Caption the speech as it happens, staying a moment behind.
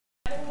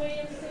Evan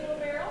Williams single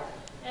barrel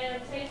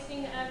and a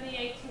tasting of the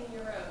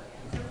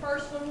 18-year-old. The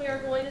first one we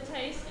are going to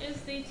taste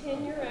is the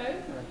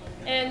 10-year-old.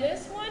 And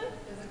this one,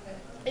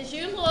 as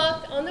you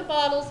look on the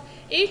bottles,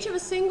 each of a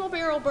single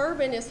barrel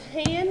bourbon is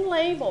hand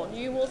labeled.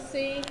 You will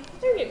see,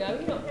 there you go,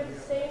 you don't have to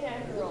stand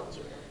after all.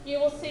 You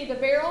will see the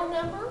barrel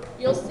number,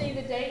 you'll see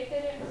the date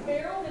that it was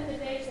barreled and the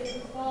date that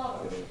it was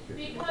bottled.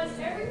 Because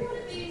every one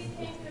of these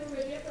came through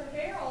a different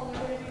barrel,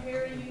 they're going to be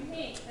very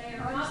unique. They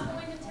are not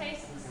going to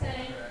taste the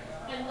same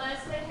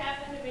unless they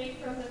happen to be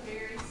from the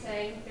very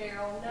same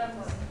barrel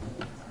number.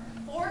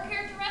 4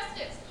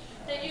 characteristics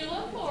that you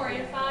look for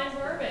in fine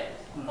bourbon.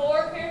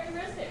 4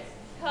 characteristics.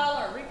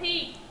 Color,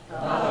 repeat.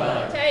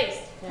 Color.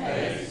 Taste.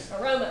 Taste.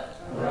 Aroma.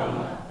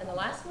 Aroma. And the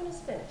last one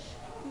is finish.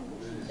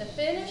 The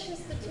finish is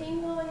the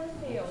tingle in your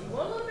feel. You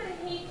want a little bit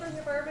of heat from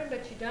your bourbon,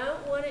 but you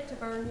don't want it to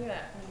burn you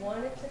up. You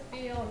want it to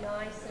feel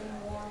nice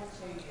and warm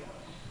to you.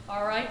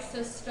 All right,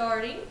 so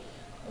starting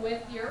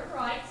with your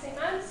right. See,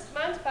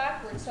 mine's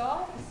backwards, so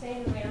I'll have to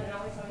stand around and I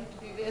always have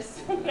to do this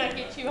when I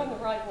get you on the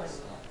right one.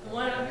 The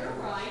one on your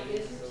right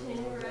is your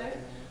 10-year-old.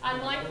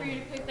 I'd like for you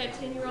to pick that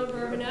 10-year-old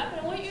bourbon up,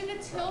 and I want you to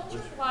tilt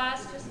your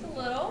glass just a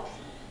little.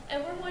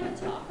 And we're going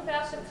to talk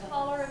about the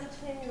color of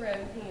the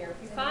 10-year-old here.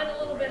 If you find a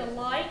little bit of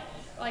light,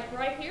 like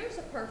right here is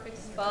a perfect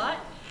spot.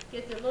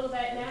 Get a little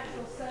bit of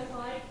natural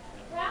sunlight.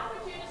 How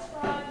would you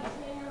describe the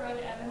 10-year-old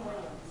Evan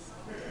Williams?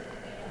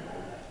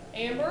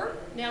 Amber.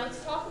 Now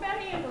let's talk about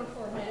amber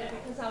for a minute,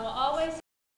 because I will always